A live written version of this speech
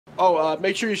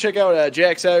Make sure you check out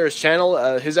Jack's Editor's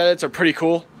channel. His edits are pretty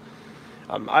cool.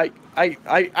 You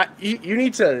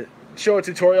need to show a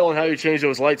tutorial on how you change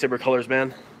those lightsaber colors,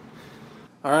 man.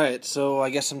 Alright, so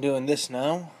I guess I'm doing this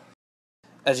now.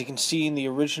 As you can see in the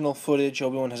original footage,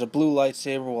 Obi-Wan has a blue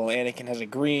lightsaber while Anakin has a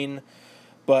green,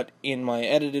 but in my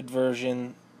edited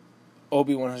version,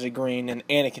 Obi-Wan has a green and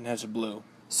Anakin has a blue.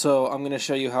 So I'm going to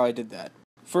show you how I did that.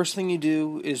 First thing you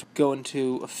do is go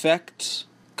into Effects,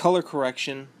 Color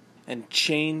Correction, and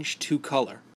Change to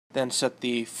Color. Then set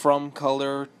the From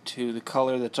color to the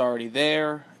color that's already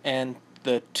there, and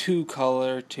the To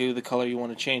color to the color you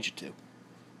want to change it to.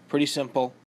 Pretty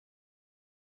simple.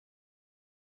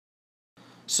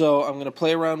 So I'm going to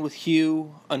play around with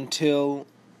hue until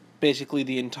basically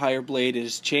the entire blade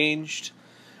is changed,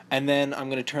 and then I'm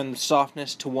going to turn the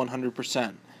softness to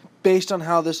 100%. Based on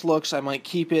how this looks, I might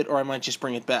keep it or I might just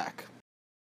bring it back.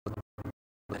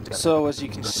 So as you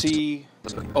can see,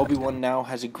 Obi-Wan now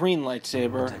has a green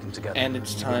lightsaber, and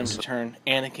it's time to turn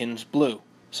Anakin's blue.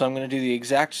 So I'm going to do the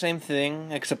exact same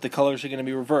thing, except the colors are going to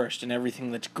be reversed, and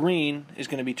everything that's green is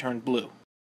going to be turned blue.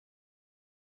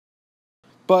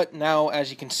 But now,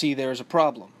 as you can see, there is a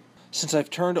problem. Since I've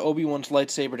turned Obi-Wan's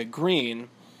lightsaber to green,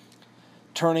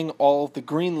 turning all of the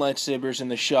green lightsabers in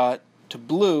the shot to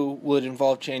blue would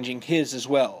involve changing his as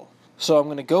well. So I'm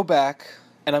going to go back,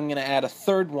 and I'm going to add a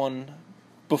third one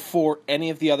before any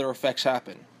of the other effects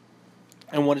happen.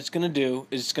 And what it's going to do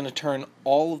is it's going to turn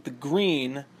all of the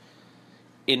green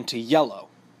into yellow.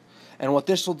 And what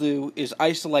this will do is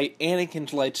isolate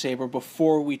Anakin's lightsaber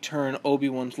before we turn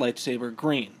Obi-Wan's lightsaber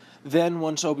green. Then,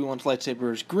 once Obi-Wan's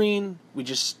lightsaber is green, we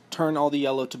just turn all the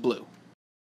yellow to blue.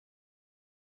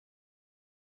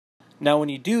 Now, when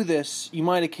you do this, you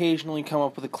might occasionally come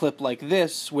up with a clip like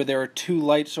this, where there are two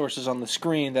light sources on the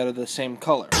screen that are the same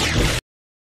color.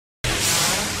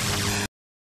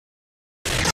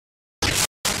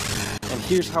 And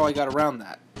here's how I got around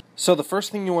that. So the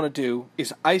first thing you want to do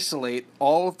is isolate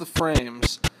all of the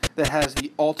frames that has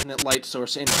the alternate light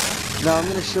source in it. Now I'm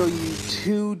going to show you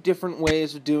two different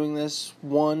ways of doing this.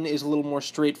 One is a little more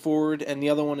straightforward, and the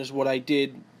other one is what I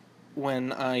did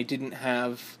when I didn't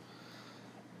have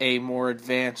a more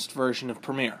advanced version of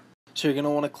Premiere. So you're going to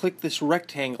want to click this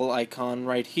rectangle icon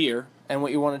right here, and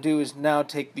what you want to do is now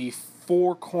take the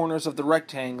four corners of the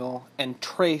rectangle and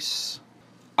trace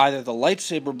either the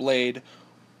lightsaber blade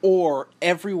or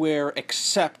everywhere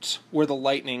except where the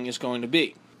lightning is going to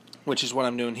be, which is what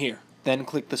I'm doing here. Then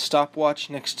click the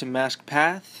stopwatch next to Mask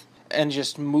Path, and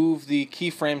just move the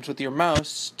keyframes with your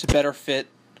mouse to better fit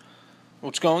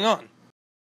what's going on.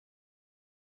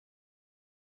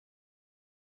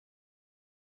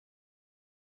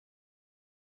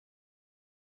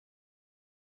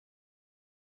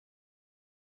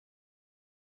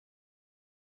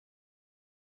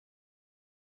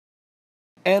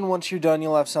 And once you're done,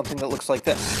 you'll have something that looks like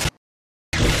this.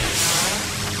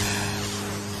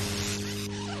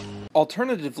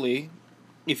 Alternatively,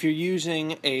 if you're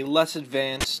using a less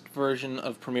advanced version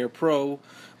of Premiere Pro,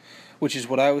 which is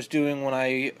what I was doing when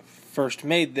I first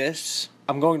made this,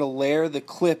 I'm going to layer the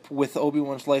clip with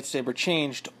Obi-Wan's lightsaber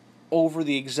changed over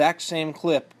the exact same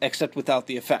clip, except without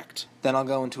the effect. Then I'll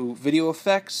go into Video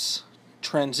Effects,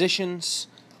 Transitions,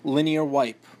 Linear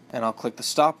Wipe, and I'll click the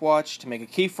stopwatch to make a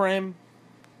keyframe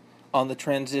on the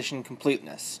transition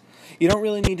completeness. You don't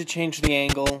really need to change the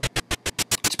angle.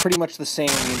 It's pretty much the same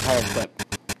in the entire clip.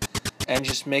 And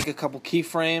just make a couple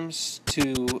keyframes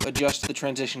to adjust the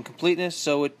transition completeness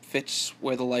so it fits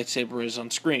where the lightsaber is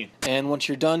on screen. And once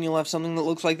you're done, you'll have something that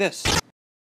looks like this.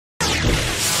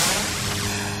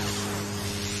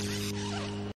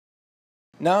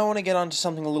 Now I want to get on to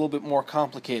something a little bit more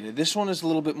complicated. This one is a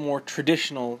little bit more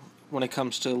traditional when it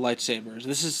comes to lightsabers.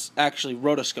 This is actually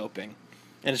rotoscoping.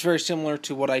 And it's very similar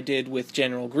to what I did with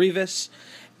General Grievous,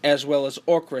 as well as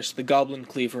Orcris, the Goblin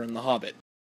Cleaver in The Hobbit.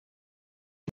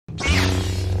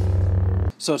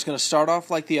 So it's going to start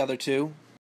off like the other two,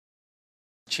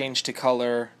 change to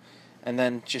color, and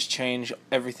then just change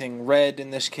everything red,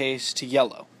 in this case, to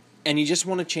yellow. And you just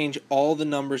want to change all the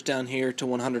numbers down here to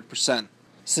 100%,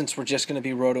 since we're just going to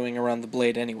be rotoing around the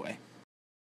blade anyway.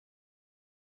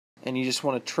 And you just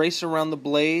want to trace around the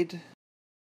blade,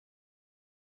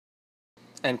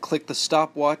 and click the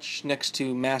stopwatch next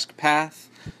to Mask Path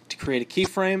to create a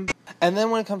keyframe. And then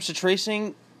when it comes to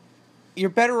tracing, you're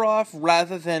better off,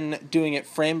 rather than doing it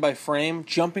frame by frame,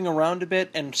 jumping around a bit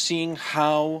and seeing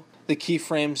how the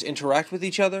keyframes interact with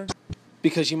each other,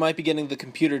 because you might be getting the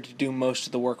computer to do most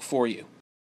of the work for you.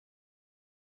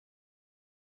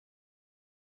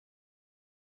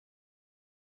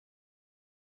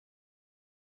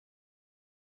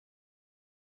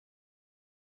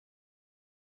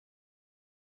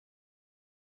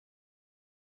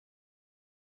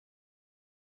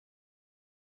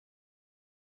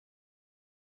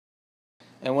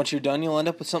 And once you're done, you'll end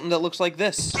up with something that looks like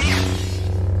this.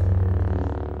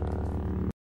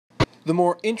 The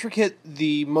more intricate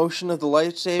the motion of the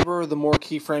lightsaber, the more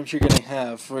keyframes you're going to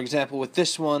have. For example, with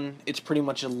this one, it's pretty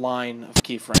much a line of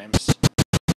keyframes.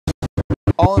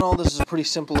 All in all, this is a pretty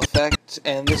simple effect,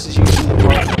 and this is usually the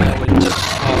part when I would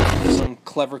have some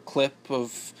clever clip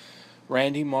of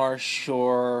Randy Marsh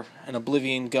or an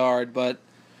Oblivion Guard, but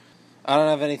I don't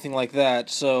have anything like that,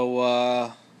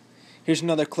 so here's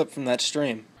another clip from that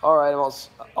stream. Alright, I'm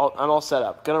all set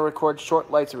up. Gonna record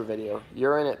short lightsaber video.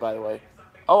 You're in it, by the way.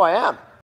 Oh, I am.